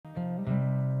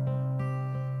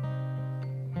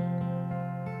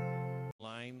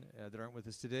with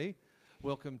us today.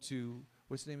 Welcome to,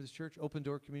 what's the name of this church? Open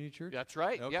Door Community Church? That's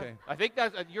right. Okay. Yeah. I think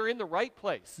you're in the right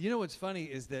place. You know what's funny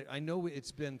is that I know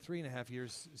it's been 3.5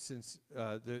 years since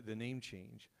the name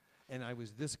change, and I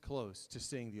was this close to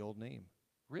saying the old name.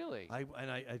 Really?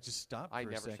 I just stopped for a second.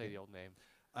 I never say the old name.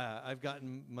 I've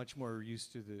gotten much more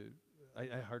used to I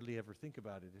hardly ever think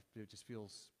about it. It just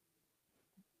feels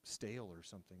stale or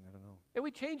something. I don't know. And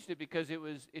we changed it because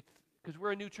because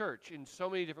we're a new church in so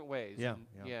many different ways. Yeah.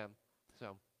 Yeah.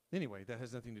 So. Anyway, that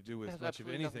has nothing to do with much of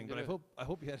anything. But I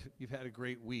hope you've had a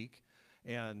great week.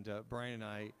 And Brian and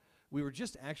I, we were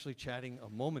just actually chatting a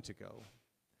moment ago,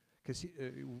 because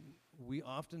we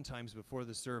oftentimes before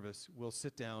the service will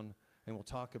sit down and we'll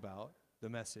talk about the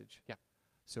message. Yeah.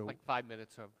 So like 5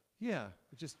 minutes of. Yeah.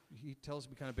 He tells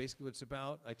me kind of basically what it's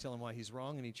about. I tell him why he's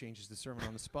wrong, and he changes the sermon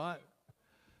on the spot.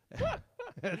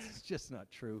 That's just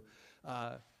not true.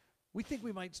 We think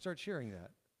we might start sharing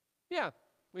that. Yeah.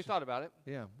 We thought about it.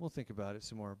 Yeah, we'll think about it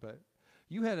some more. But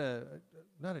you had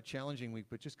not a challenging week,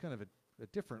 but just kind of a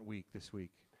different week this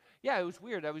week. Yeah, it was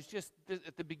weird. I was just,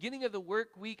 at the beginning of the work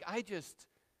week, I just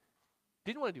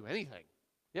didn't want to do anything.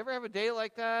 You ever have a day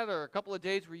like that, or a couple of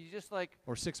days where you just like...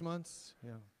 Or 6 months,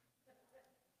 yeah.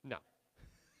 No.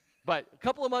 But a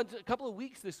couple of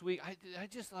weeks this week, I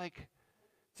just like,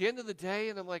 it's the end of the day,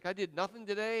 and I'm like, I did nothing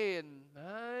today, and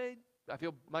I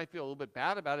might feel a little bit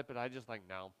bad about it, but I just like,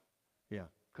 no. Yeah.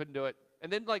 Couldn't do it.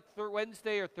 And then like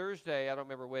Wednesday or Thursday, I don't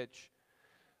remember which,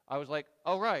 I was like,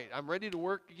 all right, I'm ready to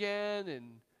work again.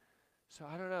 And so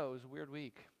I don't know. It was a weird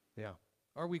week. Yeah.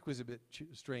 Our week was a bit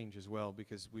strange as well,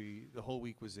 because the whole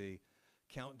week was a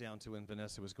countdown to when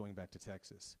Vanessa was going back to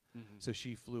Texas. Mm-hmm. So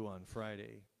she flew on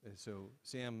Friday. So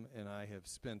Sam and I have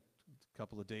spent a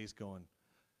couple of days going,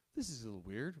 this is a little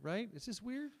weird, right? Is this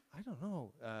weird? I don't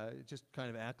know. Just kind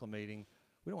of acclimating.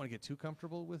 We don't want to get too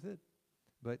comfortable with it.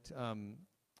 But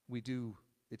we do.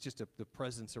 It's just the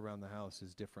presence around the house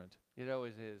is different. It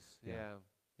always is. Yeah.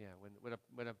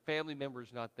 When a family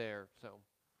member's not there, so.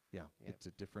 Yeah, it's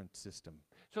a different system.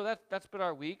 So that's been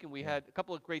our week, and we had a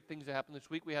couple of great things that happened this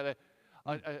week. We had a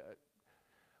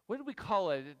what did we call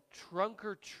it? A trunk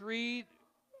or treat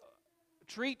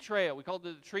trail. We called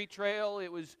it a treat trail.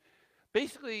 It was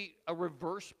basically a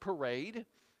reverse parade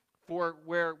for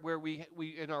where we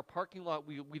in our parking lot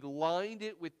we lined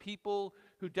it with people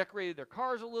who decorated their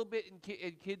cars a little bit, and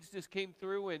kids just came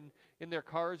through and in their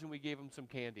cars, and we gave them some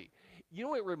candy. You know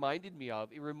what it reminded me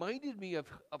of? It reminded me of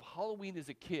Halloween as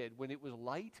a kid, when it was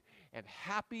light and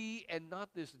happy and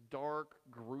not this dark,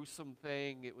 gruesome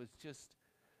thing. It was just,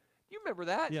 do you remember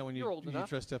that? Yeah, when You're old enough.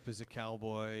 dressed up as a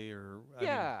cowboy or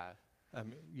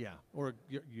or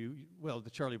the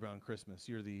Charlie Brown Christmas.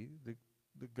 You're the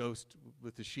ghost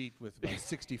with the sheet with about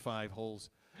 65 holes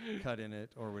cut in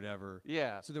it or whatever.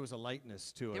 Yeah. So there was a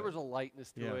lightness to it. There was a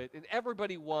lightness to it. And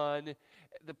everybody won.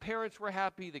 The parents were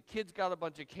happy. The kids got a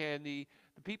bunch of candy.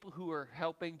 The people who were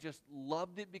helping just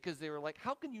loved it, because they were like,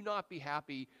 how can you not be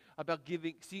happy about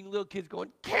seeing little kids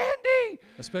going, candy?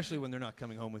 Especially when they're not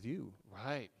coming home with you.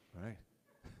 Right. Right.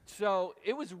 So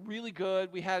it was really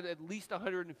good. We had at least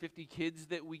 150 kids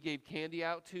that we gave candy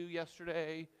out to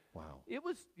yesterday. Wow. It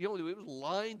was, it was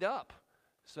lined up.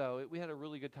 So we had a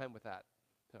really good time with that.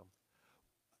 So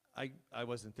I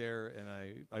wasn't there, and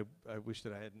I wish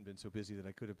that I hadn't been so busy that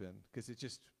I could have been, because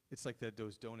it's like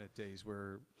those donut days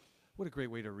where, what a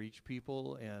great way to reach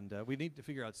people, and we need to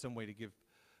figure out some way to give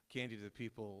candy to the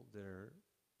people that are,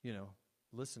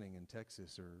 listening in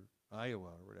Texas or Iowa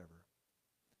or whatever.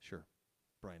 Sure.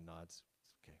 Brian nods.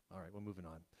 Okay. All right. We're moving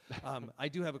on. I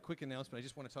do have a quick announcement. I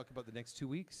just want to talk about the next 2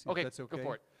 weeks. Okay. If that's okay. Go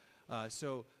for it.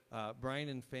 So Brian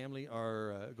and family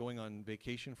are going on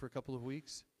vacation for a couple of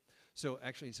weeks. So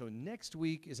next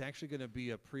week is actually going to be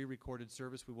a pre-recorded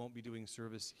service. We won't be doing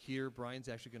service here. Brian's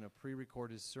actually going to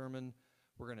pre-record his sermon.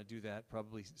 We're going to do that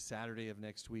probably Saturday of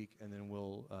next week, and then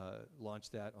we'll launch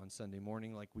that on Sunday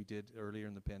morning like we did earlier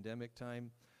in the pandemic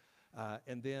time.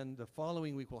 And then the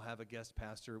following week we'll have a guest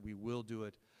pastor. We will do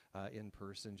it in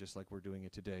person, just like we're doing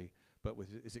it today. But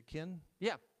is it Ken?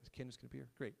 Yeah. Ken is going to be here?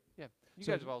 Great. Yeah. You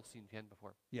guys have all seen Ken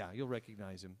before. Yeah, you'll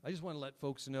recognize him. I just want to let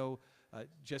folks know,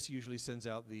 Jesse usually sends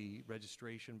out the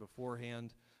registration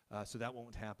beforehand, so that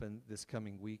won't happen this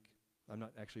coming week. I'm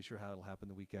not actually sure how it'll happen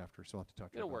the week after, so I'll have to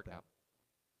talk to you about that. It'll work out.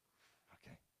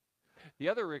 Okay. The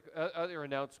other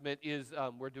announcement is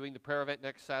we're doing the prayer event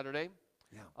next Saturday.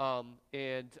 Yeah.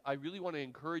 And I really want to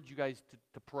encourage you guys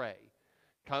to pray.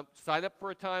 Sign up for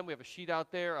a time. We have a sheet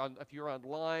out there. If you're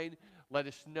online, let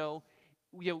us know.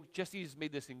 Jesse's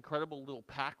made this incredible little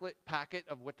packet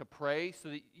of what to pray, so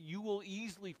that you will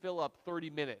easily fill up 30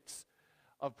 minutes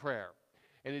of prayer.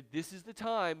 And this is the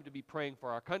time to be praying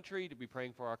for our country, to be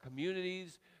praying for our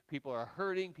communities. People are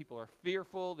hurting. People are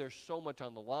fearful. There's so much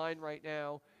on the line right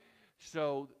now.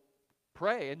 So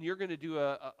pray, and you're going to do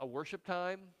a worship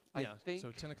time, I think.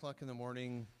 So 10 o'clock in the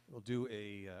morning, we'll do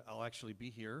I'll actually be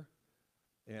here,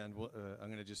 and I'm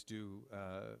going to just do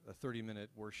a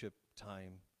 30-minute worship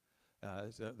time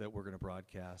that we're going to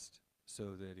broadcast,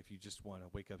 so that if you just want to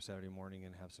wake up Saturday morning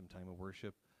and have some time of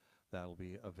worship, that'll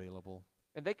be available.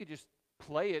 And they could just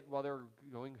play it while they're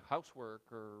doing housework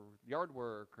or yard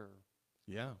work or...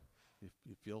 Yeah, if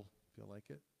you feel like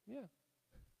it. Yeah.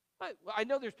 I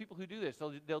know there's people who do this.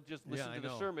 They'll just listen to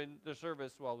the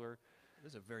service while we're...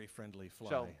 This is a very friendly fly.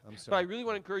 So, I'm sorry. but I really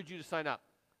want to encourage you to sign up.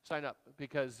 Sign up,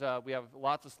 because we have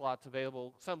lots of slots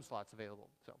available, some slots available.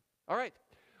 So, all right.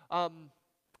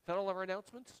 Is that all of our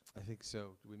announcements? I think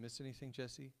so. Did we miss anything,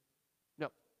 Jesse? No.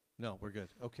 No, we're good.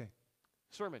 Okay.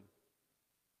 Sermon.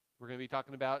 We're going to be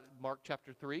talking about Mark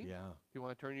chapter 3. Yeah. If you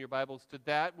want to turn your Bibles to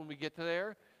that when we get to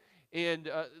there. And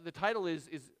the title is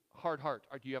Hard Heart,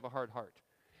 or do you have a hard heart?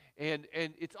 And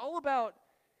it's all about,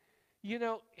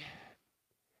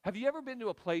 have you ever been to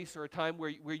a place or a time where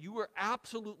you were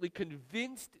absolutely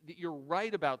convinced that you're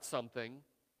right about something,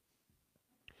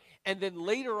 and then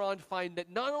later on find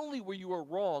that not only were you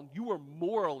wrong, you were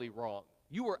morally wrong.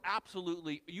 You were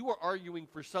arguing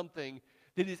for something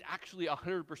that is actually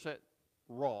 100%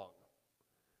 wrong.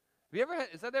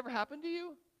 Has that ever happened to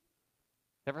you?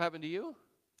 Ever happened to you?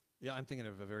 Yeah, I'm thinking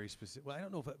of a very specific, well, I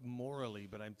don't know if morally,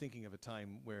 but I'm thinking of a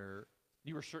time where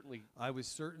you were certainly... I was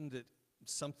certain that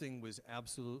something was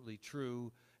absolutely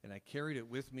true, and I carried it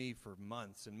with me for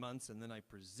months and months, and then I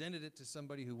presented it to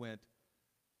somebody who went,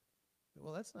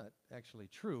 well, that's not actually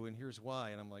true, and here's why.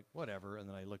 And I'm like, whatever. And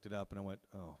then I looked it up, and I went,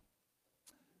 oh,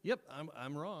 yep,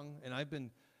 I'm wrong.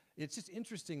 And it's just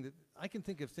interesting that I can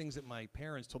think of things that my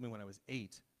parents told me when I was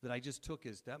 8 that I just took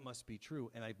as that must be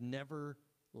true, and I've never,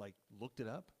 looked it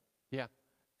up. Yeah.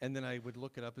 And then I would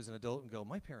look it up as an adult and go,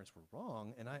 my parents were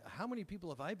wrong, and how many people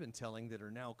have I been telling that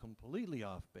are now completely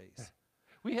off base?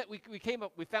 We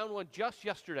found one just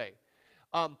yesterday.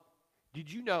 Did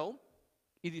you know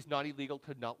it is not illegal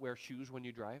to not wear shoes when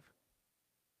you drive?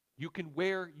 You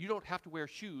don't have to wear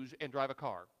shoes and drive a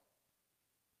car.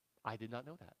 I did not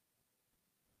know that.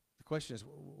 The question is,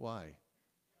 why?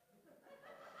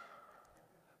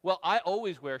 Well, I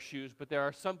always wear shoes, but there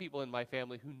are some people in my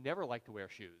family who never like to wear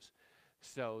shoes.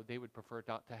 So they would prefer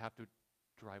not to have to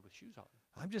drive with shoes on.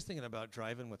 I'm just thinking about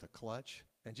driving with a clutch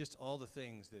and just all the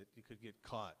things that you could get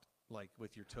caught, like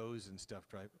with your toes and stuff.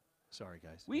 Sorry,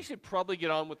 guys. We should probably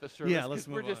get on with the service. Yeah, let's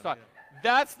move we're just on. talking. Yeah.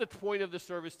 That's the point of the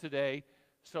service today.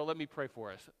 So let me pray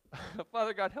for us.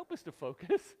 Father God, help us to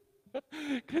focus,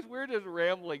 because we're just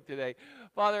rambling today.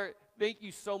 Father, thank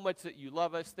you so much that you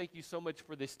love us. Thank you so much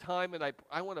for this time. And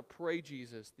I want to pray,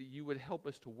 Jesus, that you would help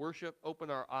us to worship, open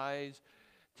our eyes,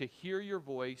 to hear your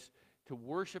voice, to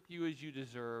worship you as you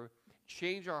deserve,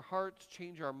 change our hearts,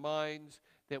 change our minds,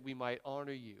 that we might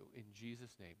honor you. In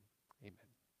Jesus' name, amen.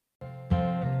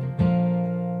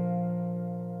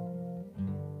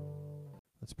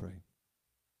 Let's pray.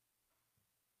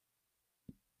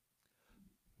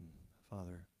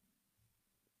 Father,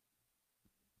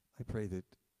 I pray that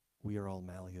we are all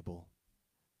malleable,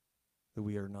 that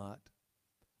we are not,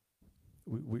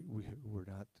 we're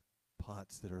not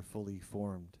pots that are fully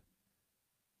formed.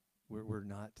 We're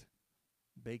not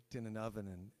baked in an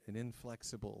oven and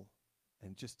inflexible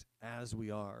and just as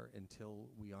we are until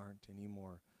we aren't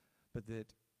anymore, but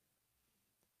that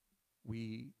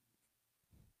we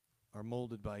are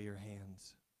molded by your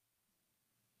hands,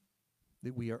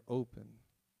 that we are open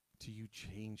to you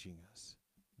changing us,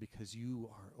 because you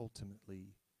are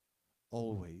ultimately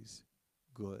always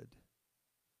good.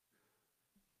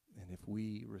 And if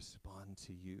we respond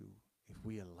to you, if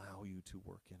we allow you to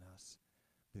work in us,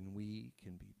 then we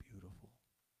can be beautiful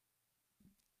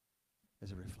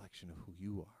as a reflection of who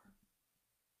you are.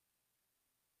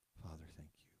 Father,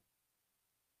 thank you.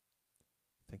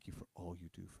 Thank you for all you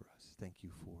do for us. Thank you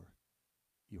for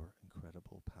your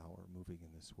incredible power moving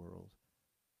in this world.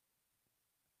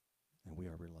 And we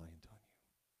are reliant on you.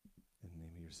 In the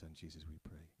name of your Son, Jesus, we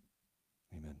pray.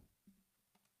 Amen.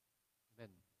 Amen.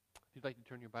 If you'd like to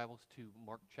turn your Bibles to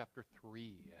Mark chapter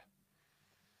 3.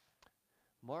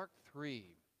 Mark 3.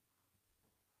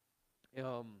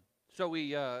 So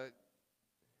we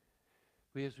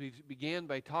began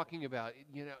by talking about,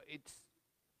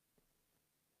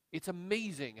 it's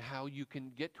amazing how you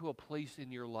can get to a place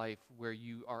in your life where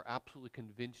you are absolutely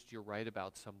convinced you're right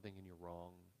about something and you're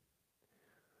wrong.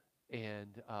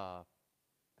 And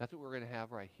that's what we're going to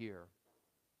have right here.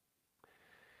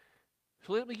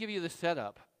 So let me give you the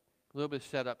setup A little bit of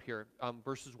setup here.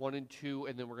 Verses 1 and 2,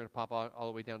 and then we're going to pop all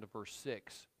the way down to verse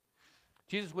 6.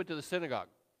 Jesus went to the synagogue.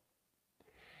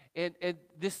 And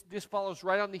this follows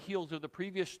right on the heels of the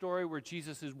previous story where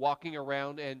Jesus is walking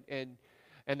around and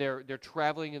they're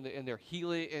traveling and they're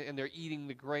healing and they're eating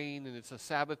the grain, and it's a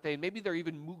Sabbath day. And maybe they're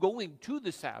even going to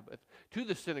the Sabbath, to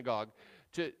the synagogue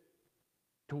to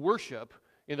worship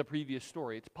in the previous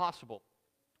story. It's possible.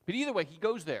 But either way, he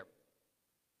goes there.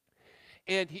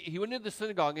 And he went into the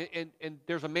synagogue, and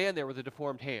there's a man there with a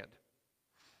deformed hand.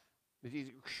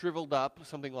 He's shriveled up,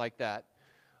 something like that.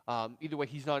 Either way,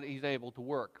 he's not able to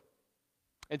work.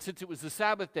 And since it was the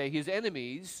Sabbath day, his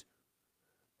enemies,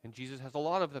 and Jesus has a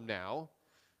lot of them now,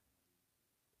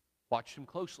 watched him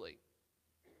closely.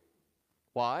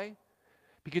 Why?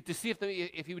 Because to see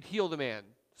if he would heal the man's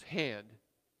hand.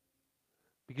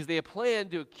 Because they had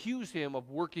planned to accuse him of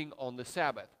working on the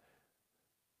Sabbath.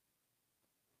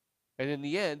 And in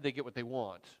the end, they get what they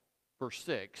want. Verse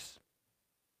 6.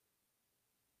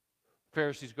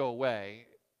 Pharisees go away,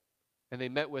 and they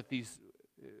met with these,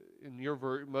 in your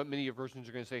many of your versions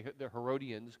are going to say they're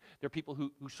Herodians. They're people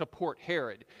who support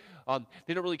Herod.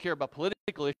 They don't really care about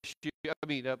political issues,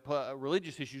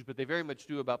 religious issues, but they very much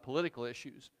do about political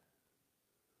issues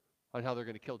on how they're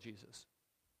going to kill Jesus.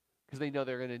 Because they know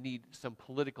they're going to need some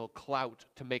political clout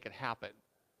to make it happen.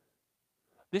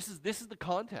 This is the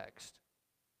context.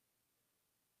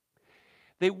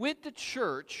 They went to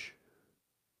church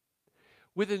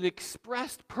with an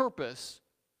expressed purpose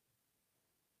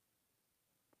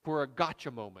for a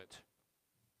gotcha moment.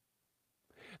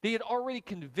 They had already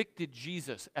convicted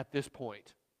Jesus at this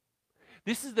point.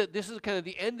 This is kind of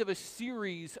the end of a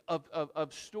series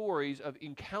of stories, of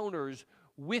encounters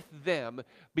with them,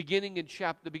 beginning in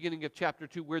the beginning of chapter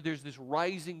 2, where there's this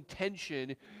rising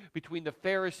tension between the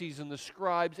Pharisees and the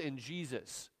scribes and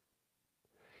Jesus.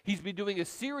 He's been doing a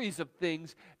series of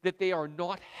things that they are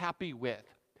not happy with.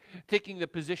 Taking the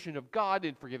position of God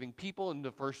and forgiving people in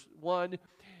the first one.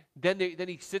 Then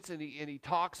he sits and he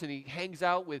talks and he hangs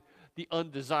out with the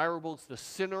undesirables, the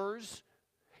sinners.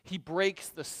 He breaks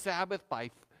the Sabbath by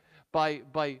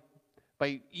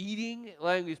eating,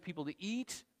 allowing these people to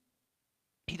eat.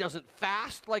 He doesn't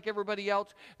fast like everybody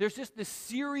else. There's just this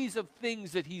series of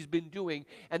things that he's been doing,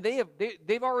 and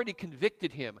they've already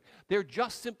convicted him. They're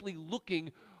just simply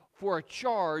looking for a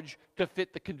charge to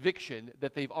fit the conviction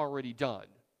that they've already done.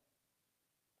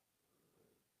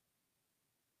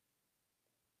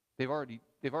 They've already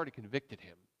convicted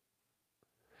him.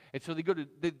 And so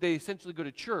they essentially go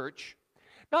to church,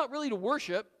 not really to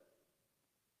worship,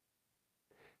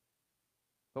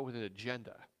 but with an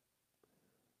agenda.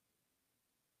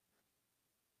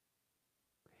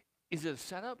 Is it a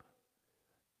setup?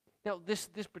 Now, this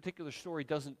particular story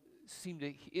doesn't seem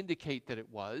to indicate that it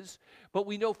was, but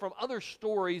we know from other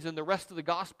stories and the rest of the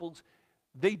Gospels,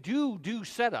 they do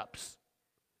setups.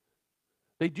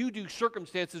 They do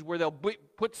circumstances where they'll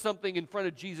put something in front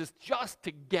of Jesus just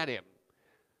to get him.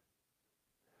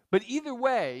 But either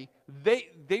way,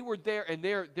 they were there and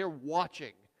they're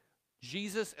watching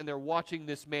Jesus, and they're watching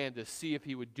this man to see if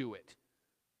he would do it.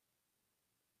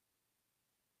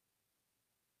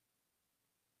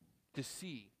 To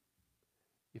see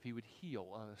if he would heal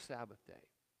on a Sabbath day.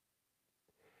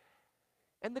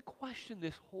 And the question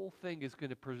this whole thing is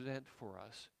going to present for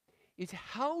us is,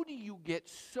 how do you get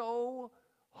so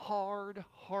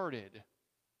hard-hearted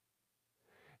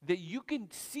that you can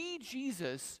see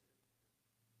Jesus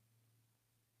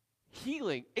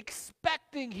healing,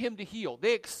 expecting him to heal?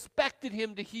 They expected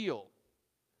him to heal.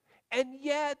 And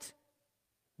yet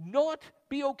not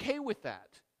be okay with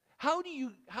that. How do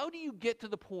you get to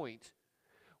the point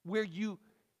where you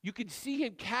can see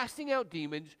him casting out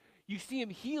demons, you see him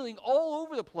healing all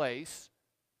over the place,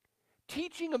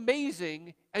 teaching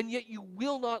amazing, and yet you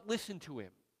will not listen to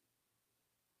him?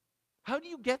 How do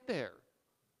you get there?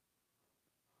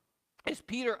 As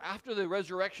Peter, after the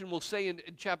resurrection, will say in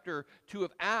chapter 2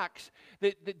 of Acts,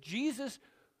 that Jesus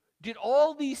did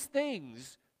all these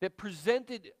things that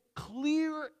presented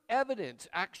clear evidence.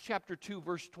 Acts chapter 2,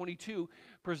 verse 22,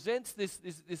 presents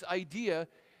this idea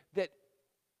that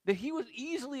he was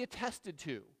easily attested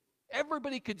to.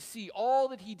 Everybody could see all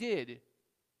that he did,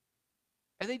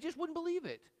 and they just wouldn't believe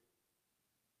it.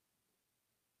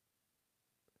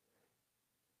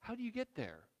 How do you get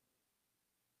there?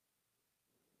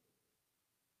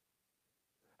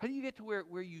 How do you get to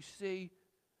where you say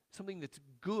something that's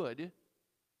good,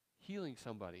 healing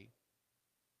somebody,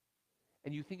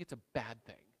 and you think it's a bad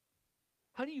thing?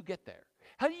 How do you get there?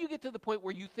 How do you get to the point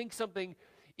where you think something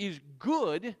is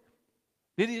good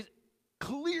that is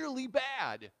clearly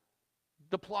bad?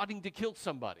 The plotting to kill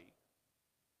somebody.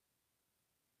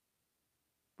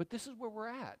 But this is where we're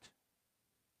at.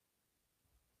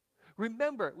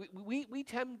 Remember, we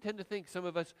tend to think, some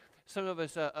of us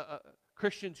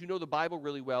Christians who know the Bible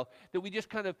really well, that we just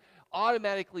kind of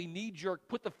automatically knee-jerk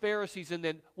put the Pharisees in,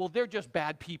 then, well, they're just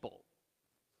bad people,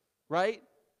 right?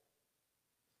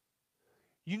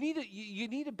 You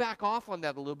need to back off on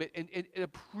that a little bit and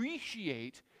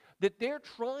appreciate that they're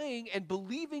trying and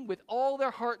believing with all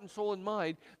their heart and soul and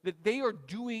mind that they are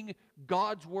doing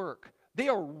God's work. They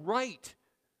are right.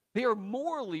 They are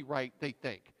morally right, they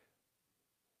think.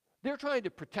 They're trying to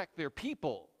protect their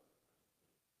people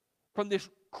from this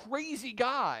crazy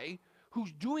guy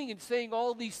who's doing and saying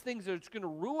all these things that's going to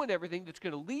ruin everything, that's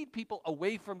going to lead people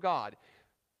away from God.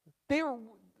 They're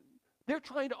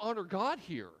trying to honor God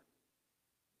here.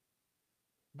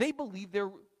 They believe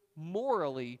they're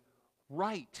morally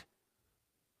right.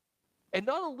 And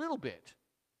not a little bit.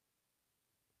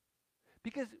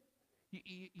 Because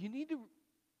you need to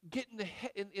get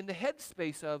in the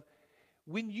headspace of,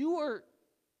 when you are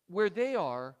where they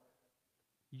are,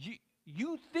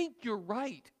 you think you're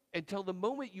right until the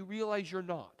moment you realize you're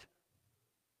not.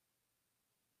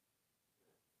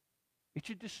 It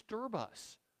should disturb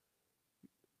us,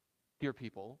 dear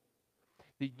people.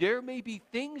 There may be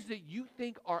things that you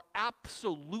think are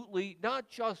absolutely not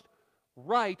just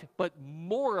right, but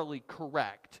morally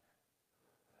correct,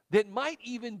 that might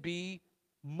even be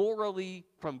morally,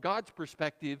 from God's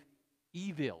perspective,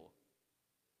 evil.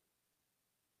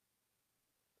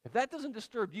 If that doesn't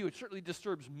disturb you, it certainly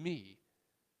disturbs me,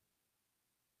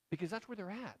 because that's where they're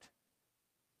at.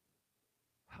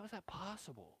 How is that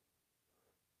possible?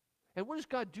 And what does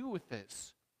God do with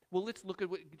this? Well, let's look at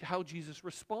how Jesus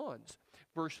responds.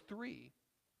 Verse 3.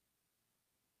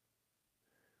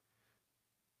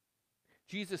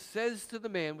 Jesus says to the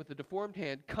man with the deformed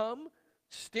hand, "Come,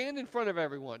 stand in front of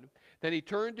everyone." Then he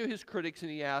turned to his critics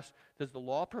and he asked, "Does the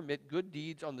law permit good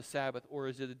deeds on the Sabbath, or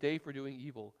is it a day for doing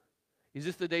evil? Is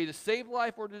this the day to save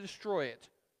life or to destroy it?"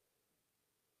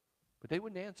 But they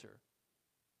wouldn't answer.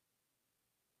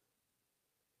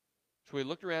 So he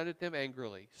looked around at them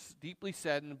angrily, deeply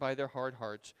saddened by their hard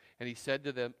hearts, and he said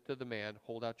to the man,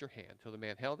 "Hold out your hand." So the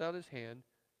man held out his hand,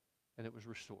 and it was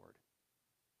restored.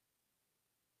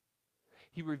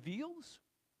 He reveals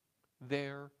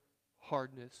their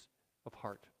hardness of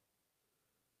heart.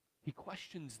 He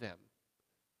questions them.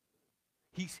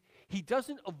 He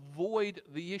doesn't avoid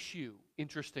the issue,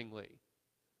 interestingly.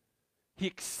 He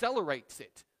accelerates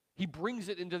it. He brings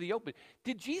it into the open.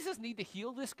 Did Jesus need to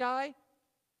heal this guy?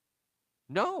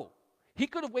 No. He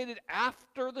could have waited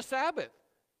after the Sabbath.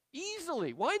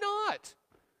 Easily. Why not?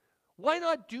 Why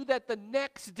not do that the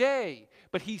next day?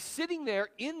 But he's sitting there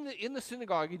in the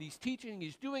synagogue, and he's teaching,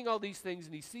 he's doing all these things,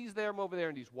 and he sees them over there,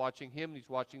 and he's watching him, and he's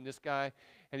watching this guy,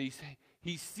 and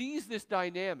he sees this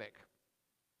dynamic.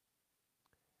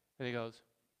 And he goes,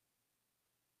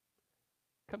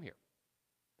 "Come here."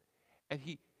 And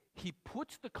he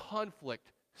puts the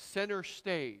conflict center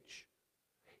stage.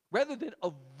 Rather than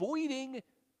avoiding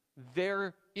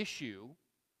their issue,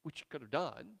 which he could have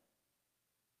done,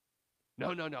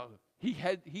 no. He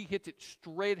hits it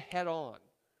straight head on.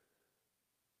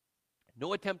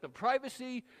 No attempt of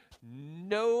privacy,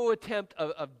 no attempt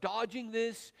of dodging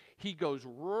this. He goes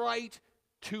right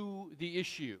to the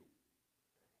issue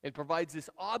and provides this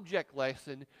object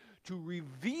lesson to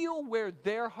reveal where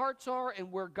their hearts are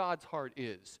and where God's heart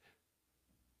is.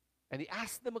 And he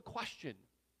asks them a question,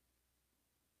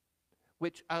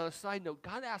 which, on a side note,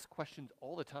 God asks questions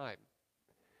all the time.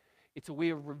 It's a way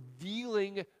of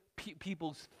revealing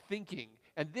people's thinking.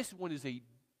 And this one is a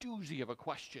doozy of a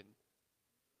question.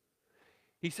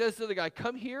 He says to the guy,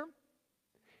 "Come here,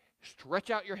 stretch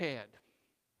out your hand,"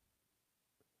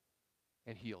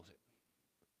 and heals it.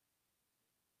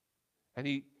 And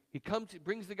he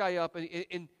brings the guy up,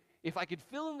 and if I could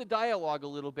fill in the dialogue a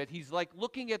little bit, he's like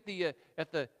looking at the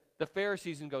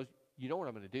Pharisees and goes, "You know what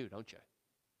I'm going to do, don't you?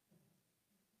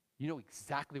 You know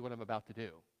exactly what I'm about to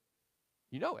do.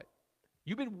 You know it.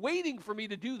 You've been waiting for me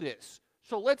to do this,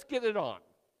 so let's get it on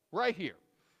right here.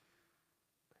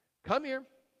 Come here.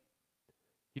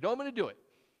 You know I'm going to do it.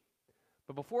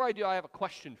 But before I do, I have a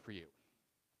question for you."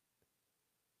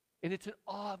 And it's an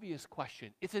obvious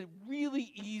question. It's a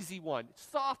really easy one.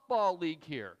 Softball league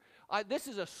here. This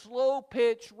is a slow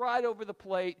pitch right over the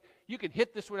plate. You can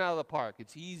hit this one out of the park.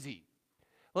 It's easy.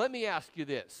 Let me ask you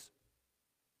this.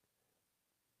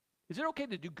 Is it okay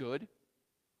to do good?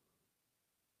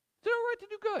 Is it all right to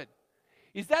do good?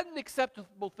 Is that an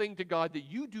acceptable thing to God, that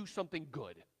you do something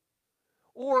good?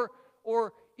 Or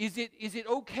is it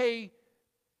okay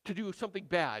to do something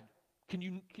bad?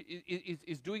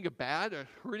 Is doing a bad or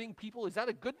hurting people, is that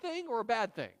a good thing or a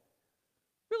bad thing?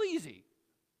 Really easy.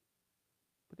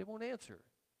 They won't answer.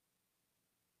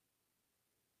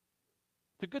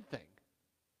 It's a good thing.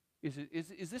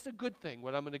 Is this a good thing,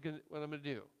 what I'm going to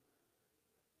do?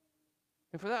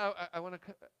 And for that, I want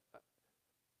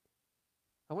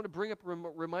to bring up,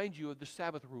 remind you of the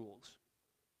Sabbath rules.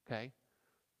 Okay?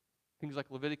 Things like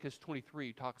Leviticus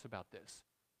 23 talks about this.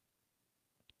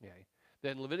 Okay?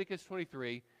 Then Leviticus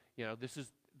 23,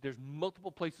 there's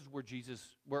multiple places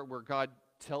where God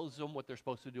tells them what they're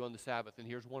supposed to do on the Sabbath, and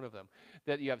here's one of them.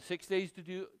 That you have 6 days to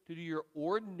do your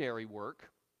ordinary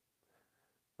work,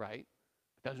 right?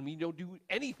 Doesn't mean you don't do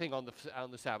anything on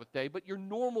the Sabbath day, but your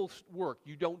normal work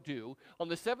you don't do. On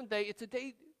the seventh day, it's a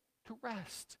day to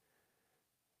rest.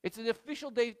 It's an official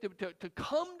day to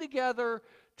come together,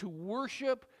 to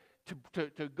worship,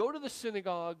 to go to the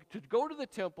synagogue, to go to the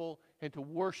temple, and to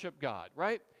worship God,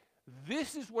 right?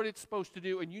 This is what it's supposed to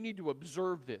do, and you need to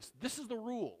observe this. This is the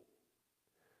rule.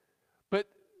 But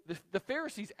the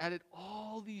Pharisees added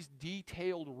all these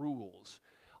detailed rules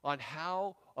on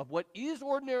what is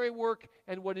ordinary work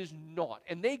and what is not.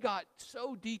 And they got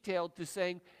so detailed to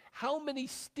saying how many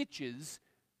stitches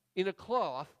in a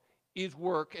cloth is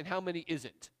work and how many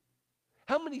isn't.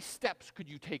 How many steps could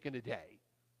you take in a day?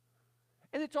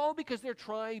 And it's all because they're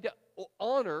trying to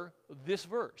honor this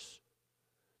verse.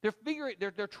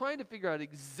 They're trying to figure out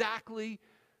exactly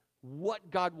what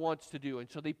God wants to do. And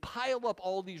so they pile up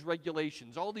all these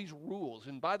regulations, all these rules.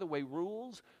 And by the way,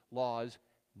 rules, laws,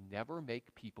 never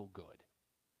make people good.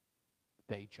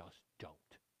 They just don't.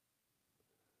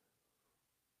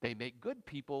 They make good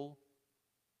people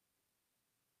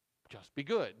just be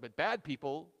good, but bad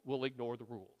people will ignore the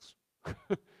rules.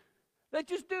 They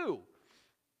just do.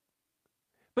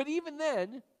 But even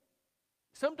then,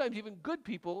 sometimes even good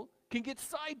people can get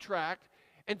sidetracked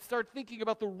and start thinking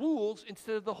about the rules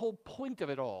instead of the whole point of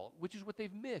it all, which is what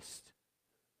they've missed.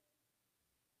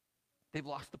 They've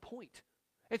lost the point.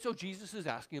 And so Jesus is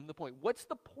asking him the point. What's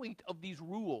the point of these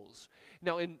rules?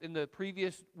 Now, in the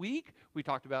previous week, we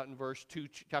talked about in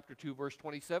chapter 2, verse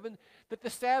 27, that the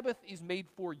Sabbath is made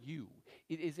for you.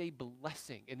 It is a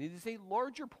blessing, and it is a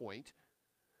larger point.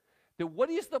 That what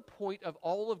is the point of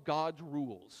all of God's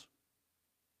rules?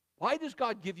 Why does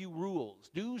God give you rules,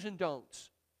 do's and don'ts?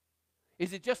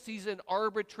 Is it just he's an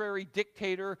arbitrary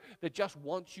dictator that just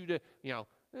wants you to,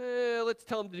 let's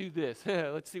tell him to do this.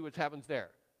 Let's see what happens there.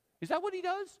 Is that what he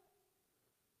does?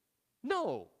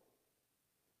 No.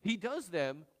 He does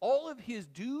them, all of his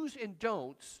do's and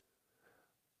don'ts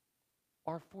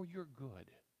are for your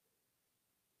good.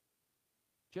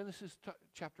 Genesis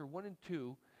chapter 1 and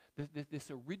 2, this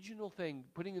original thing,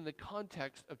 putting in the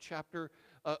context of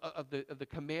of the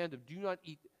command of do not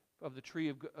eat of the tree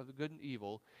of the good and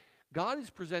evil, God is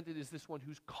presented as this one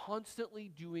who's constantly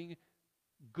doing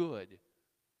good.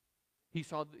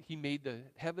 He made the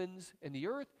heavens and the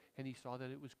earth, and he saw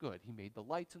that it was good. He made the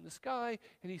lights in the sky,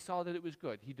 and he saw that it was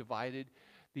good. He divided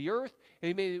the earth, and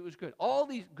he made it was good. All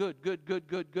these good.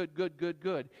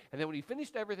 And then when he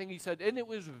finished everything, he said, and it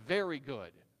was very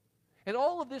good. And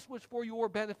all of this was for your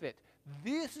benefit.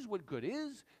 This is what good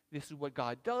is. This is what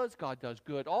God does. God does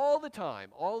good all the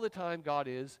time. All the time, God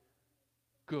is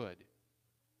good.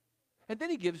 And then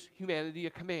he gives humanity a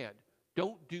command.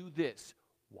 Don't do this.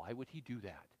 Why would he do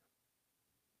that?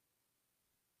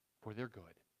 For their good.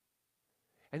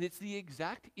 And it's the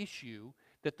exact issue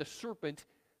that the serpent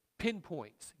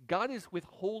pinpoints. God is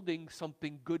withholding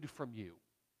something good from you.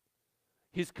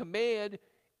 His command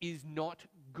is not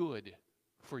good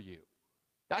for you.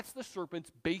 That's the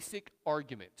serpent's basic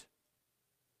argument.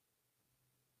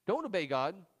 Don't obey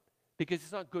God because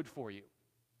it's not good for you.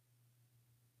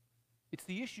 It's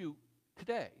the issue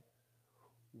today.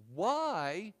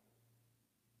 Why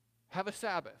have a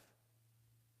Sabbath?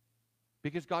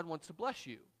 Because God wants to bless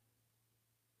you.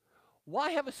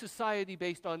 Why have a society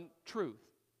based on truth?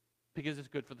 Because it's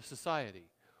good for the society.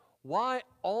 Why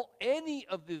any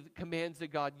of the commands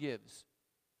that God gives?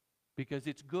 Because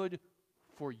it's good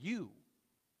for you.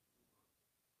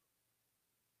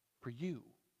 For you.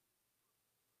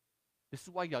 This is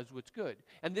why God does what's good.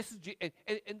 And this is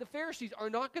and the Pharisees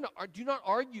do not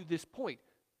argue this point.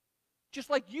 Just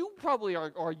like you probably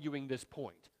are arguing this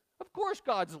point. Of course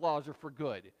God's laws are for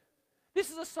good. This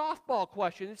is a softball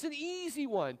question. It's an easy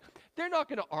one. They're not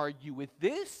going to argue with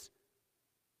this.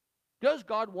 Does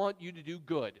God want you to do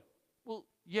good? Well,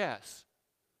 yes.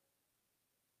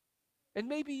 And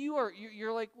maybe you're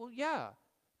like, well, yeah.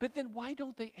 But then why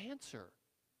don't they answer?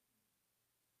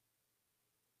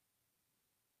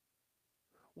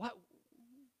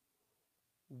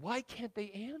 Why can't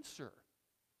they answer?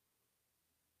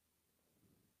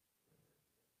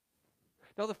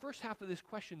 Now, the first half of this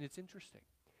question, it's interesting.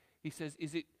 He says,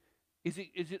 is it Is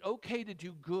it okay to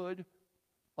do good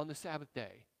on the Sabbath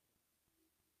day?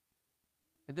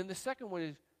 And then the second one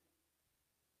is,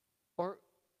 or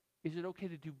is it okay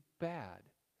to do bad?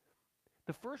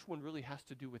 The first one really has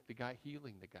to do with the guy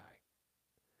healing the guy.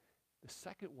 The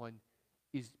second one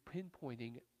is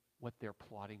pinpointing what they're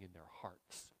plotting in their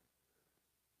hearts.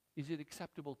 Is it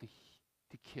acceptable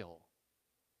to kill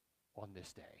on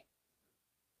this day?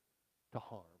 To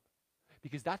harm?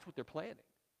 Because that's what they're planning.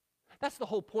 That's the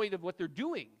whole point of what they're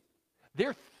doing.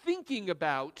 They're thinking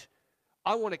about,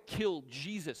 I want to kill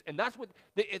Jesus. And that's what,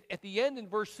 at the end in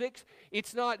verse 6,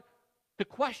 it's not, the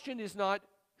question is not,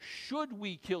 should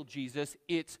we kill Jesus?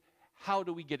 It's, how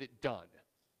do we get it done?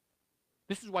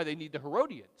 This is why they need the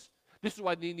Herodians. This is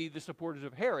why they need the supporters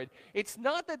of Herod. It's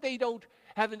not that they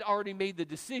haven't already made the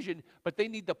decision, but they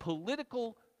need the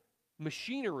political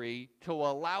machinery to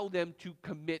allow them to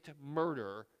commit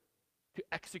murder, to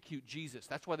execute Jesus.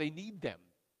 That's why they need them.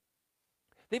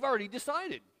 They've already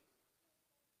decided.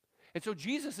 And so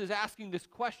Jesus is asking this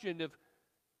question of,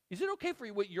 is it okay for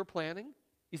you what you're planning?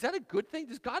 Is that a good thing?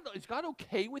 Is God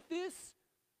okay with this?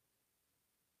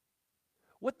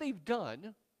 What they've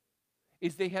done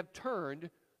is they have turned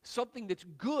something that's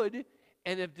good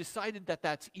and have decided that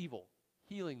that's evil,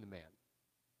 healing the man.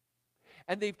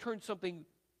 And they've turned something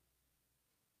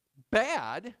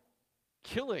bad,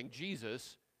 killing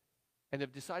Jesus, and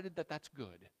have decided that that's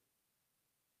good.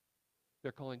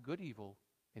 They're calling good evil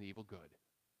and evil good.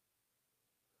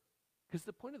 Because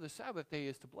the point of the Sabbath day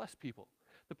is to bless people.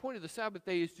 The point of the Sabbath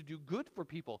day is to do good for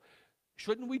people.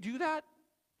 Shouldn't we do that?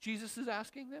 Jesus is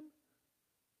asking them.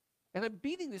 And I'm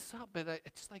beating this up, but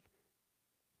it's like,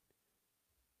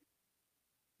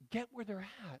 get where they're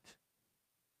at.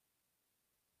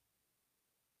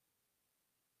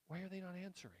 Why are they not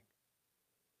answering?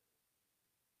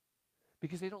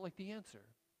 Because they don't like the answer.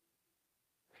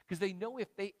 Because they know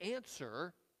if they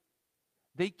answer,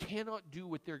 they cannot do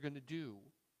what they're going to do.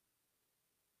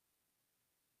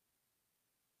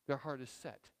 Their heart is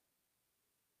set.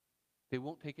 They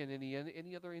won't take in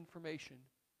any other information.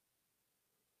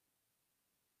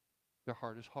 Their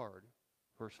heart is hard.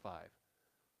 Verse 5.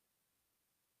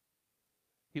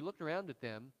 He looked around at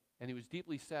them, and he was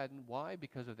deeply saddened. Why?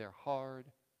 Because of their hard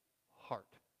heart.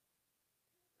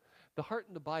 The heart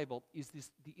in the Bible is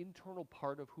the internal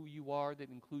part of who you are that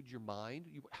includes your mind,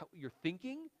 your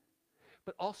thinking,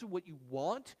 but also what you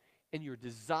want and your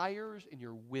desires and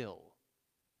your will.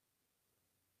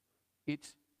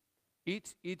 It's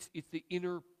the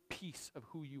inner piece of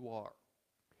who you are.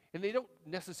 And they don't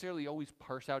necessarily always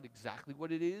parse out exactly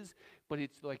what it is, but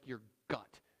it's like your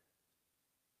gut.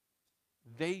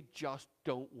 They just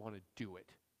don't want to do it.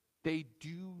 They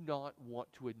do not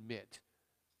want to admit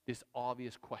this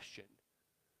obvious question.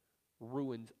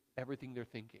 Ruins everything they're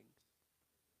thinking.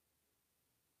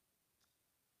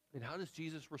 And how does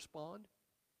Jesus respond?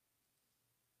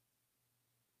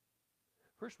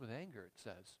 First with anger, it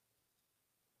says.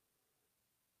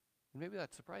 And maybe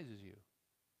that surprises you.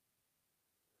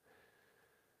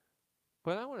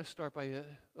 But I want to start by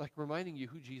reminding you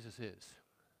who Jesus is.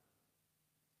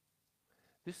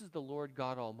 This is the Lord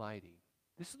God Almighty.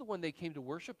 This is the one they came to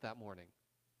worship that morning.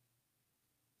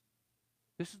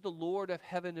 This is the Lord of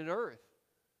heaven and earth.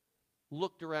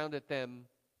 Looked around at them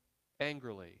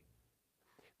angrily.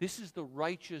 This is the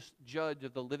righteous judge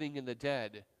of the living and the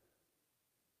dead,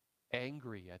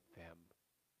 angry at them.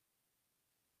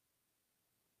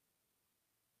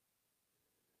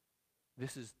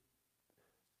 This is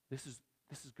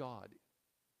God.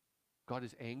 God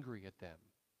is angry at them.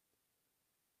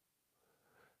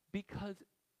 Because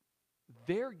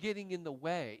they're getting in the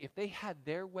way. If they had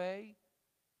their way,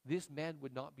 this man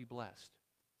would not be blessed.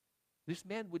 This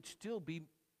man would still be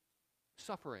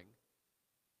suffering.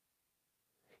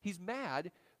 He's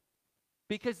mad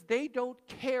because they don't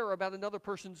care about another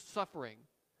person's suffering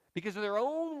because of their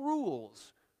own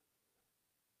rules.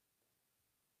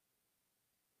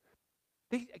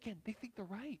 They think they're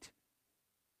right.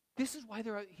 This is why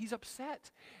he's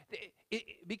upset.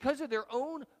 Because of their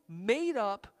own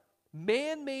made-up,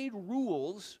 man-made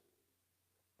rules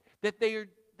that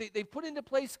they've put into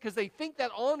place because they think that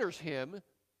honors him,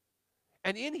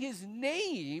 and in his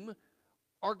name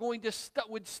are going to,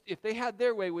 if they had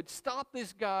their way, would stop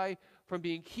this guy from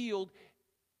being healed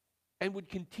and would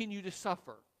continue to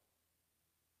suffer.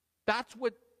 That's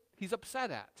what he's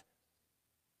upset at.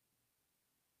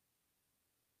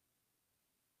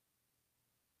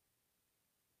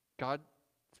 God's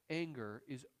anger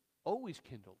is always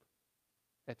kindled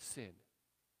at sin.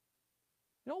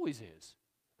 It always is.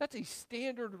 That's a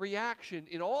standard reaction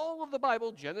in all of the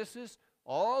Bible, Genesis,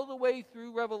 all the way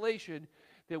through Revelation,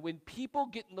 that when people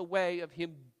get in the way of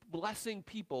him blessing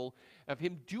people, of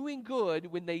him doing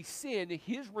good when they sin,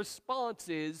 his response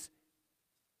is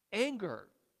anger.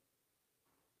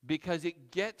 Because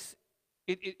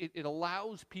it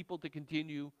allows people to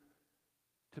continue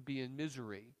to be in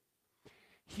misery.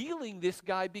 Healing this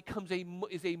guy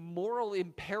is a moral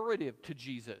imperative to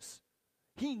Jesus.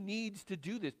 He needs to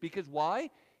do this because why?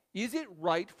 Is it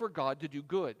right for God to do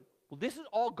good? Well, this is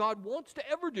all God wants to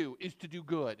ever do, is to do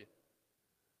good.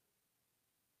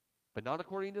 But not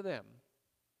according to them.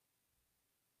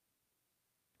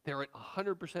 They're at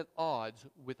 100% odds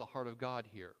with the heart of God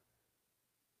here.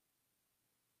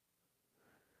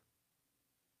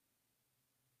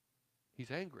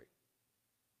 He's angry.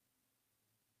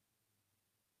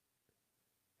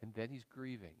 And then he's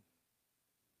grieving.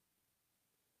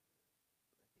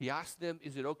 He asks them,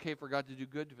 is it okay for God to do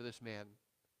good for this man?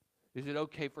 Is it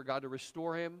okay for God to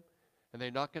restore him? And they're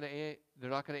not going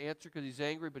to answer because he's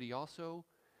angry, but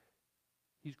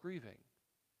he's grieving.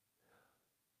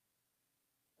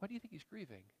 Why do you think he's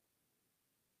grieving?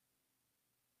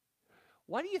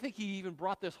 Why do you think he even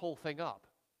brought this whole thing up?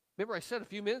 Remember I said a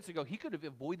few minutes ago, he could have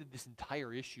avoided this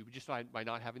entire issue just by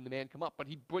not having the man come up, but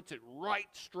he puts it right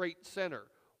straight center.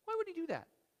 Why would he do that?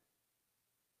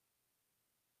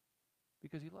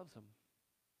 Because he loves them.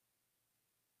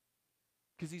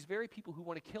 Because these very people who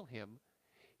want to kill him,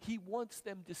 he wants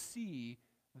them to see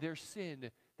their sin,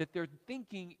 that their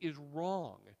thinking is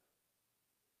wrong.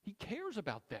 He cares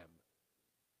about them.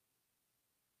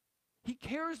 He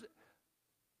cares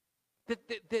that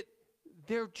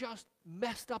they're just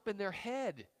messed up in their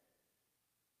head.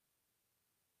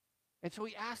 And so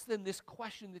he asks them this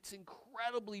question that's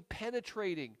incredibly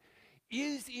penetrating.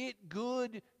 Is it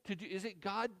good to do? Is it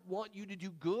God want you to do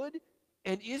good?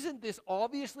 And isn't this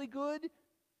obviously good?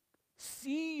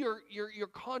 See your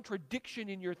contradiction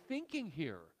in your thinking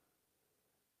here.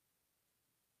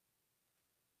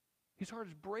 His heart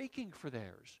is breaking for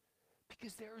theirs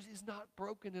because theirs is not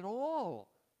broken at all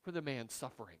for the man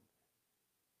suffering.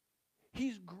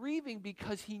 He's grieving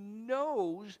because he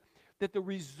knows that the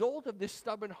result of this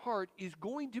stubborn heart is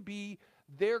going to be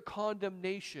their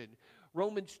condemnation.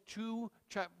 Romans 2,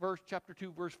 chapter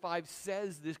 2, verse 5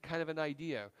 says this kind of an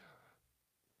idea.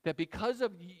 That because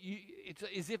of, it's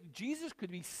as if Jesus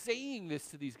could be saying this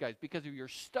to these guys. Because of your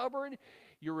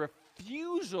your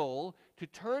refusal to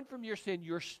turn from your sin,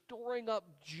 you're storing up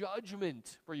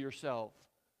judgment for yourself.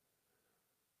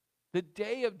 The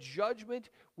day of judgment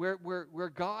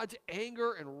where God's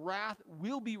anger and wrath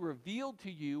will be revealed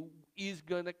to you is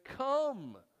going to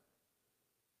come.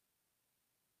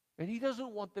 And he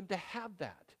doesn't want them to have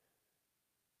that.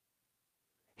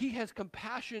 He has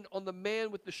compassion on the man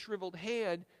with the shriveled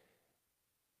hand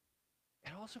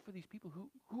and also for these people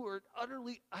who are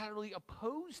utterly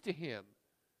opposed to him.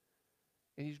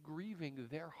 And he's grieving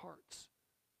their hearts.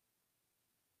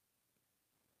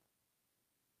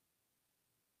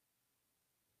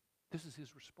 This is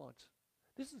his response.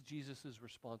 This is Jesus'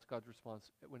 response, God's response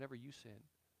whenever you sin.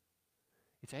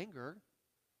 It's anger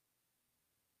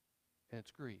and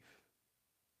it's grief.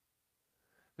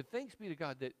 But thanks be to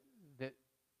God that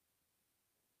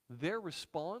their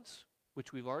response,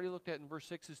 which we've already looked at in verse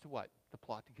 6, is to what? The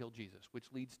plot to kill Jesus,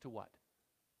 which leads to what?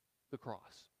 The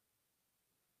cross.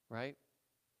 Right?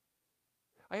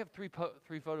 I have three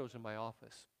photos in my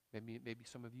office. Maybe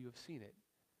some of you have seen it.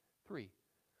 3.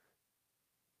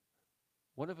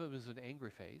 One of them is an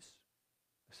angry face.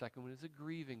 The second one is a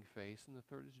grieving face. And the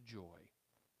third is joy.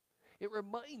 It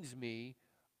reminds me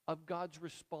of God's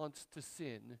response to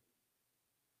sin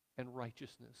and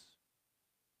righteousness.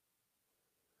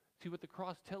 See, what the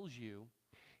cross tells you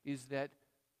is that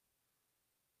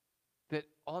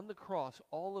on the cross,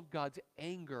 all of God's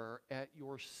anger at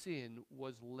your sin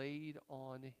was laid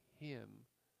on him.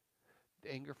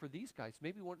 The anger for these guys.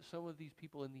 Maybe some of these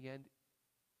people in the end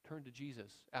turned to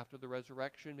Jesus after the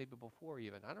resurrection, maybe before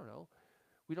even. I don't know.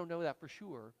 We don't know that for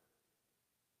sure.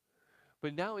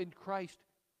 But now in Christ,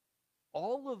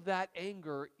 all of that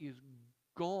anger is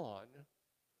gone.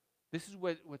 This is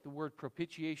what the word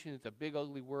propitiation is, a big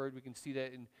ugly word. We can see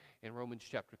that in Romans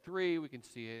chapter 3. We can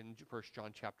see it in 1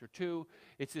 John chapter 2.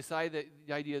 It's this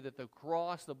idea that the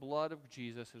cross, the blood of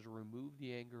Jesus, has removed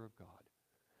the anger of God.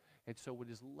 And so what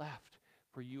is left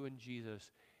for you and Jesus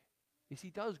is he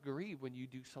does grieve when you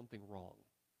do something wrong.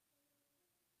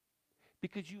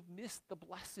 Because you've missed the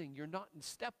blessing. You're not in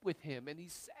step with him. And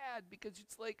he's sad because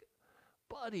it's like,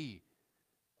 buddy,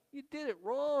 you did it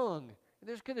wrong. And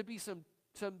there's going to be some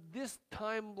this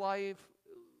time life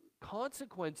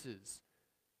consequences.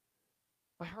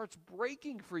 My heart's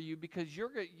breaking for you because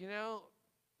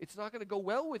it's not going to go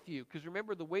well with you. Because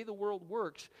remember, the way the world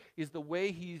works is the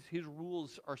way his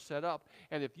rules are set up.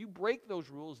 And if you break those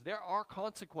rules, there are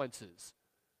consequences.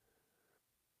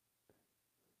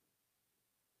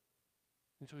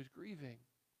 And so he's grieving.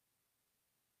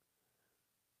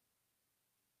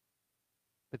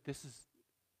 But this is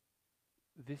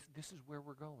where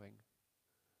we're going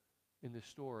in this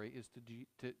story, is to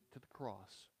the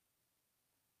cross.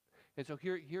 And so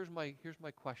here's my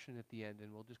question at the end,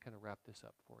 and we'll just kind of wrap this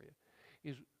up for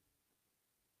you. Is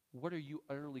what are you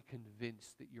utterly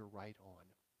convinced that you're right on,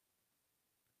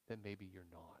 that maybe you're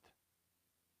not?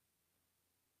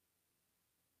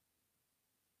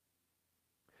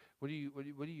 What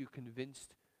are you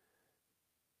convinced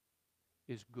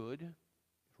is good,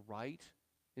 is right,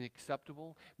 and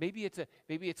acceptable? Maybe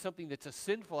it's something that's a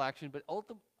sinful action, but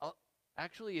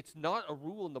actually it's not a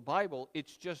rule in the Bible.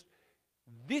 It's just,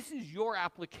 this is your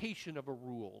application of a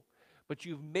rule, but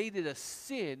you've made it a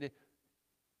sin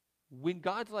when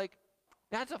God's like,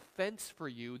 that's offense for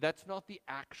you. That's not the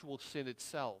actual sin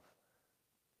itself.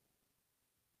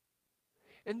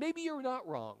 And maybe you're not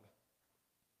wrong.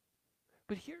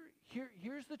 But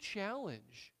here's the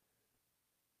challenge,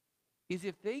 is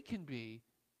if they can be,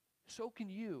 so can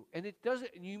you. And it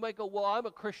doesn't, and you might go, well, I'm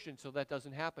a Christian, so that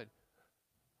doesn't happen.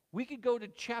 We could go to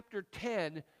chapter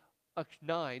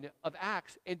 9 of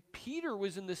Acts, and Peter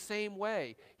was in the same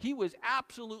way. He was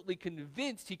absolutely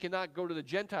convinced he cannot go to the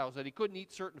Gentiles, that he couldn't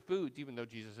eat certain foods, even though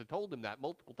Jesus had told him that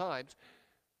multiple times.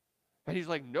 And he's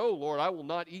like, no, Lord, I will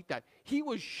not eat that. He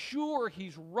was sure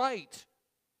he's right,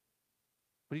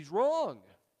 but he's wrong.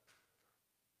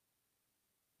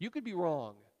 You could be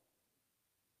wrong.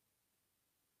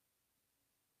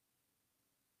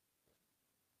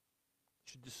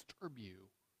 It should disturb you.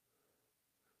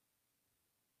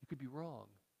 You could be wrong.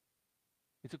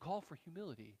 It's a call for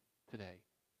humility today.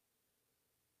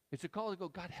 It's a call to go,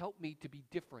 God, help me to be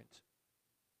different.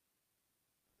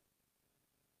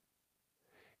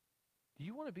 Do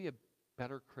you want to be a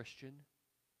better Christian?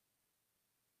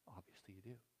 Obviously you do.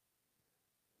 Do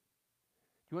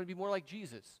you want to be more like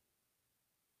Jesus?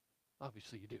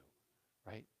 Obviously you do,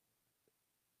 right?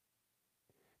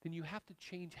 Then you have to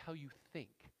change how you think.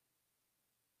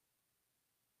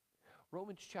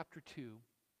 Romans chapter 2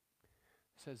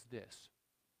 says this.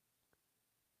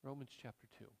 Romans chapter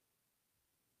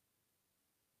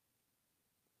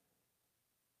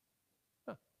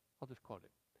 2. I'll just quote it.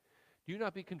 Do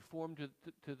not be conformed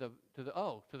to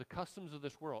the customs of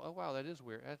this world. Oh wow, that is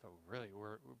weird. That's a really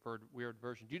weird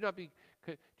version. Do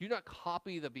not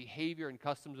copy the behavior and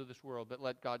customs of this world, but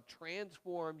let God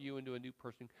transform you into a new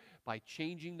person by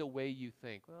changing the way you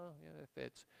think. Well, yeah, that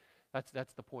fits.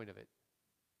 That's the point of it.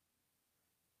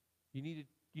 You need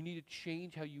to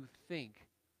change how you think.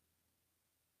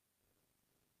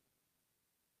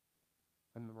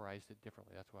 I memorized it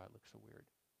differently. That's why it looks so weird.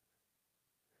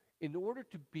 In order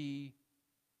to be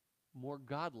more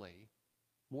godly,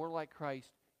 more like Christ,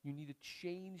 you need to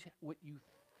change what you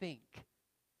think,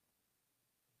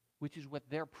 which is what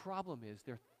their problem is.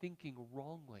 They're thinking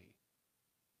wrongly.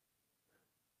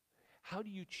 How do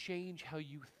you change how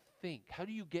you think? How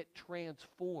do you get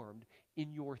transformed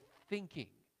in your thinking?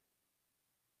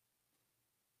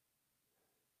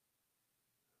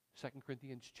 2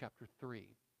 Corinthians chapter 3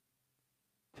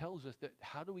 tells us that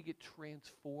how do we get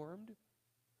transformed?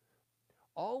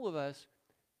 All of us,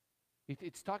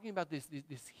 it's talking about this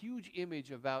huge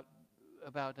image about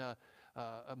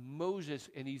Moses,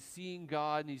 and he's seeing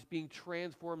God, and he's being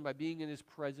transformed by being in his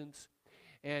presence.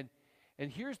 And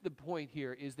here's the point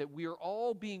here, is that we are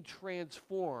all being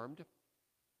transformed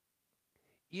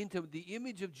into the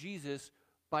image of Jesus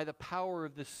by the power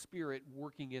of the Spirit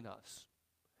working in us.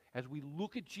 As we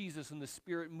look at Jesus and the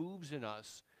Spirit moves in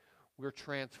us, we're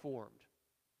transformed.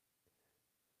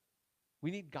 We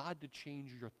need God to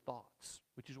change your thoughts,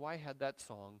 which is why I had that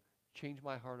song, Change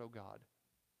My Heart, O God.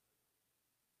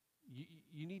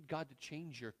 You need God to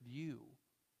change your view.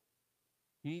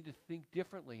 You need to think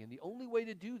differently, and the only way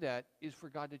to do that is for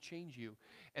God to change you.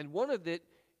 And one of it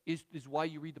is why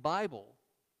you read the Bible,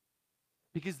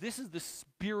 because this is the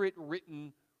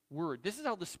Spirit-written word. This is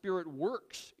how the Spirit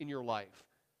works in your life.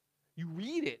 You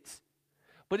read it,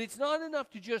 but it's not enough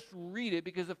to just read it,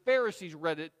 because the Pharisees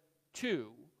read it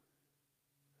too.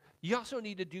 You also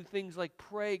need to do things like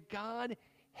pray, God,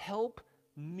 help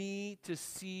me to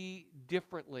see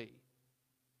differently.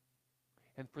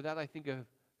 And for that, I think of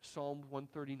Psalm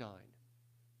 139.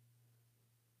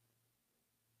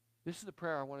 This is the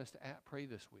prayer I want us to pray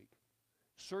this week.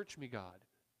 Search me, God.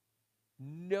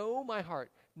 Know my heart.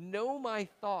 Know my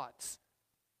thoughts.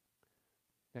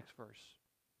 Next verse.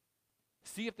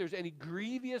 See if there's any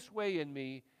grievous way in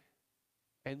me,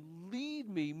 and lead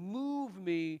me, move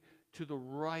me to the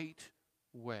right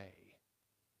way.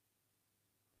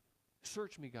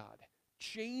 Search me, God.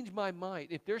 Change my mind.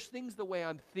 If there's things the way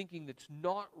I'm thinking that's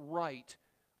not right,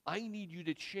 I need you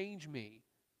to change me.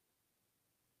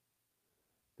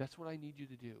 That's what I need you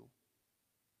to do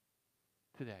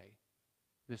today,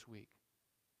 this week.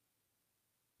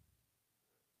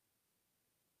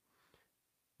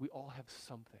 We all have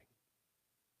something,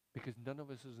 because none of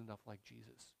us is enough like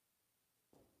Jesus.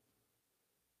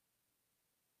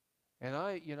 And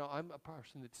I'm a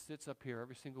person that sits up here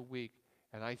every single week,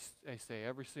 and I say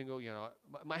every single,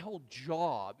 my whole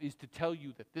job is to tell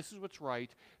you that this is what's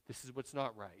right, this is what's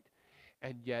not right.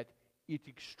 And yet, it's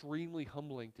extremely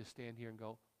humbling to stand here and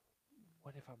go,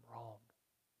 what if I'm wrong?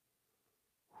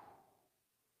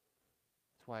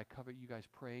 That's why I cover you guys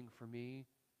praying for me,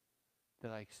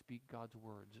 that I speak God's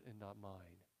words and not mine.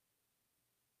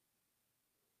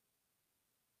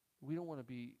 We don't want to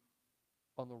be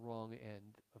on the wrong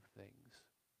end of things.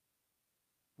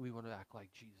 We want to act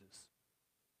like Jesus.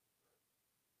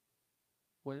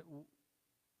 What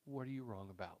are you wrong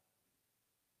about?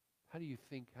 How do you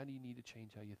think? How do you need to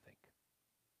change how you think?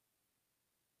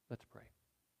 Let's pray.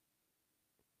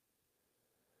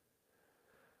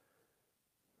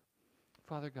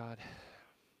 Father God,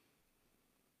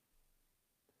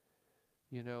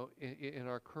 in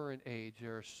our current age,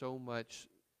 there is so much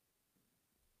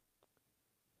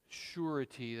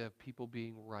surety of people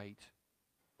being right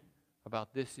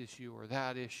about this issue or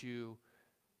that issue.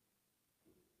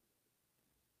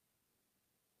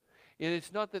 And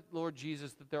it's not that, Lord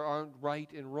Jesus, that there aren't right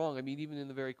and wrong. I mean, even in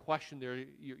the very question there,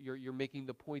 you're making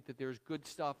the point that there's good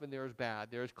stuff and there's bad.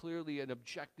 There's clearly an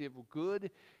objective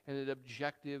good and an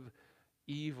objective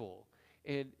evil.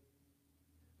 And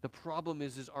the problem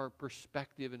is our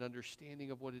perspective and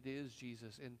understanding of what it is,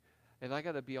 Jesus. And I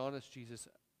got to be honest, Jesus,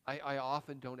 I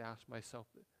often don't ask myself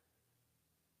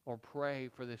or pray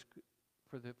for this,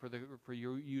 for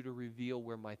you to reveal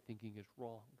where my thinking is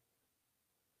wrong.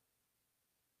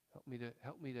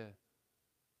 Help me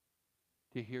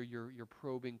to hear your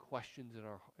probing questions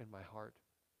in my heart.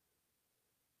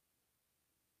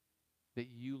 That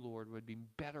you, Lord, would be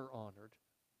better honored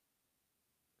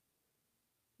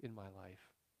in my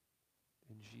life.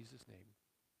 In Jesus' name,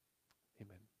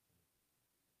 amen.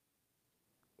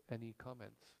 Any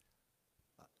comments?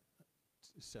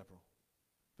 Several.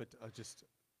 But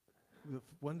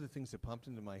one of the things that popped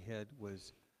into my head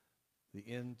was the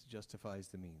end justifies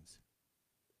the means.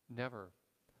 Never.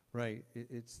 Right.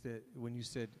 It's that when you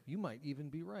said you might even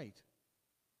be right,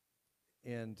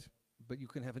 but you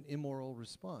can have an immoral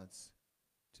response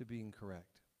to being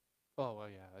correct. Oh, well,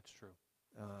 yeah, that's true.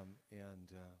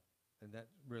 And that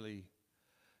really,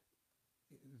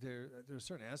 there are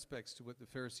certain aspects to what the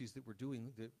Pharisees that were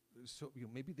doing that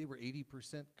maybe they were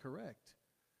 80% correct,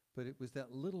 but it was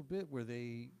that little bit where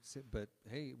they said, "But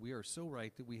hey, we are so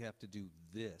right that we have to do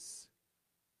this."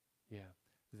 Yeah.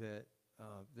 That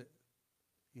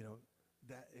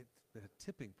the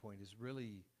tipping point is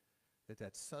really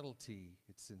that subtlety.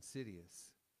 It's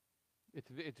insidious.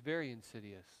 It's very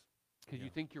insidious because you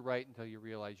think you're right until you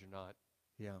realize you're not.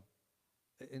 Yeah.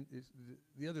 And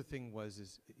the other thing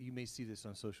is you may see this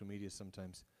on social media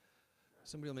sometimes.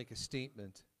 Somebody will make a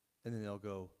statement and then they'll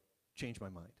go, "Change my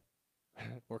mind,"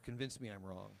 or "Convince me I'm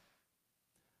wrong."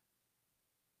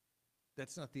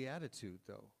 That's not the attitude,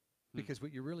 though. Because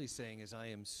what you're really saying is, I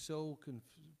am so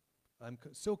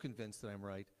convinced that I'm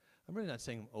right. I'm really not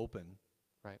saying I'm open.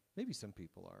 Right. Maybe some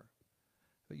people are.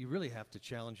 But you really have to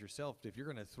challenge yourself. If you're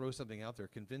going to throw something out there,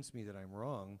 convince me that I'm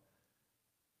wrong,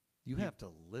 you have to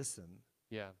listen.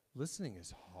 Yeah. Listening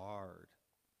is hard.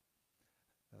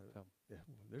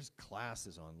 There's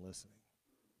classes on listening.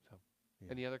 So,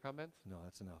 any other comments? No,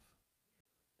 that's enough.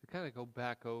 To kind of go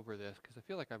back over this, because I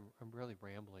feel like I'm really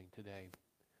rambling today.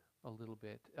 A little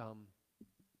bit.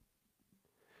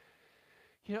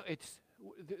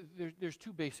 There's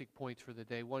two basic points for the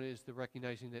day. One is the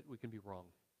recognizing that we can be wrong.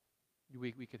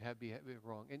 We could be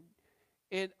wrong.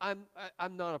 And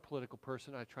I'm not a political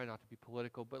person. I try not to be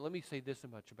political. But let me say this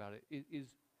much about it.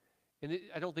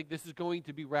 I don't think this is going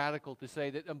to be radical to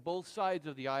say that on both sides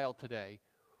of the aisle today,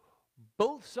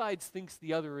 both sides thinks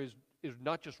the other is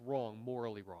not just wrong,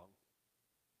 morally wrong.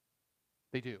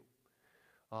 They do.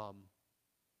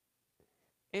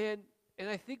 And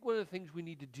I think one of the things we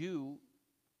need to do,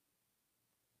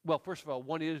 well, first of all,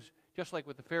 one is, just like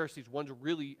with the Pharisees, one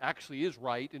really actually is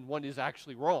right and one is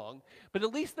actually wrong. But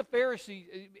at least the Pharisees,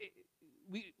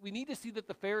 we need to see that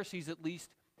the Pharisees, at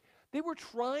least, they were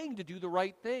trying to do the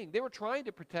right thing. They were trying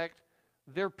to protect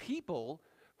their people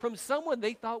from someone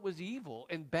they thought was evil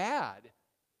and bad.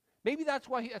 Maybe that's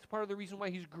why that's part of the reason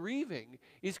why he's grieving,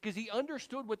 is because he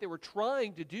understood what they were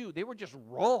trying to do. They were just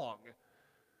wrong.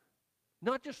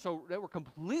 Not just so they were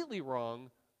completely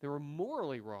wrong, they were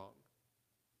morally wrong.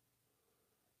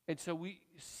 And so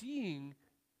seeing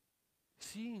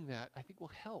that, I think,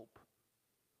 will help. Do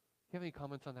you have any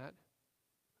comments on that?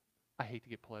 I hate to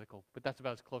get political, but that's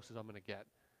about as close as I'm going to get.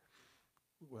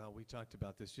 Well, we talked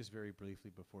about this just very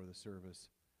briefly before the service.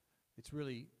 It's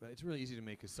really easy to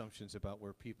make assumptions about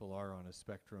where people are on a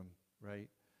spectrum, right,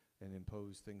 and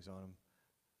impose things on them.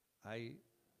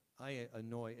 I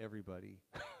annoy everybody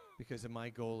because my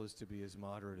goal is to be as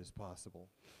moderate as possible.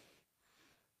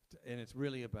 And it's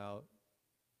really about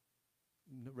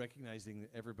recognizing that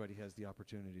everybody has the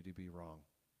opportunity to be wrong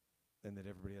and that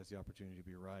everybody has the opportunity to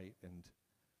be right. And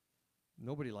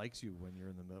nobody likes you when you're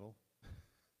in the middle.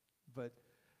 But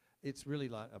it's really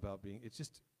a lot about being, it's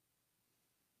just,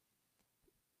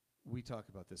 we talk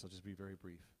about this. I'll just be very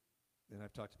brief. And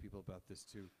I've talked to people about this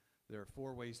too. There are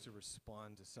 4 ways to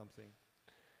respond to something,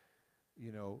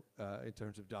 in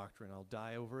terms of doctrine. I'll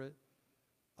die over it.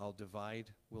 We'll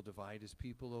divide as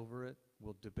people over it.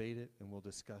 We'll debate it, and we'll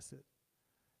discuss it.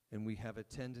 And we have a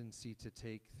tendency to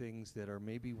take things that are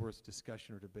maybe worth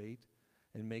discussion or debate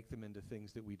and make them into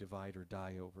things that we divide or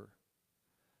die over.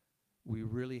 We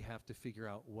really have to figure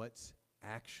out what's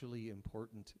actually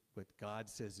important, what God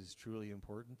says is truly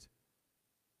important,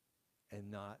 and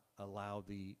not allow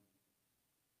the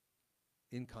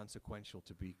inconsequential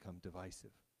to become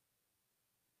divisive.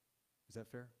 Is that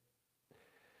fair?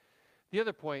 The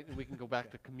other point, and we can go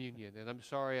back to communion, and I'm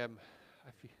sorry,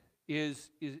 is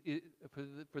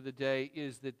for the day,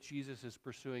 is that Jesus is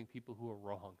pursuing people who are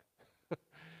wrong.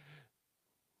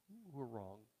 Who are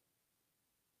wrong.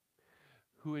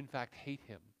 Who in fact hate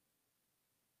him.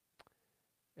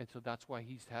 And so that's why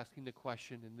he's asking the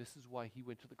question, and this is why he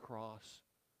went to the cross.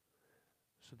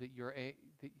 So that your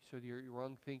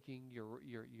wrong thinking, your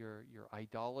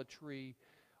idolatry,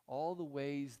 all the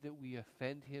ways that we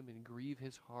offend him and grieve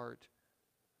his heart,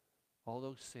 all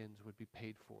those sins would be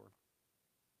paid for.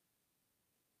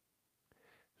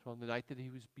 So on the night that he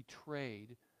was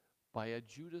betrayed by a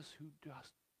Judas who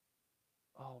just,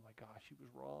 oh my gosh, he was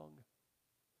wrong.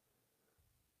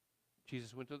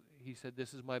 Jesus he said,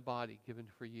 "This is my body given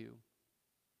for you."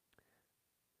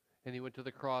 And he went to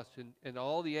the cross, and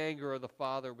all the anger of the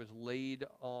Father was laid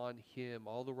on him.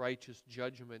 All the righteous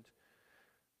judgment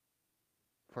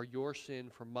for your sin,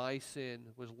 for my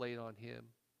sin, was laid on him.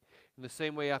 In the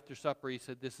same way, after supper, he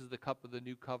said, "This is the cup of the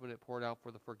new covenant poured out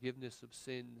for the forgiveness of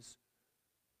sins."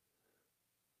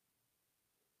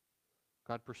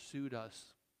 God pursued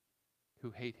us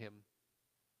who hate him,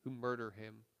 who murder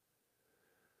him,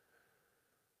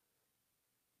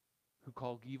 who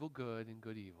call evil good and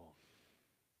good evil.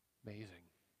 Amazing.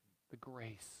 The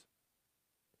grace.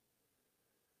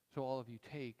 So all of you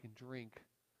take and drink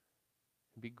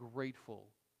and be grateful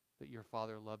that your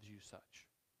Father loves you such.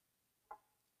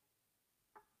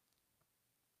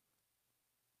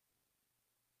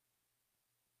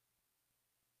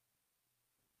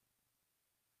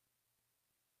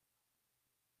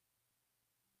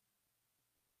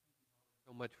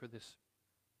 So much for this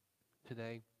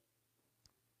today.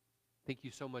 Thank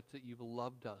you so much that you've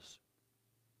loved us.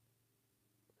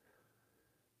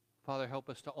 Father, help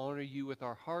us to honor you with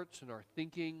our hearts and our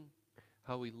thinking,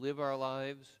 how we live our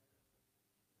lives.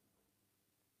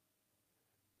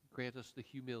 Grant us the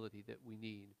humility that we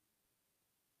need.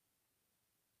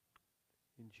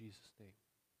 In Jesus' name,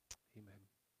 amen.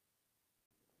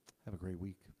 Have a great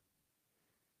week.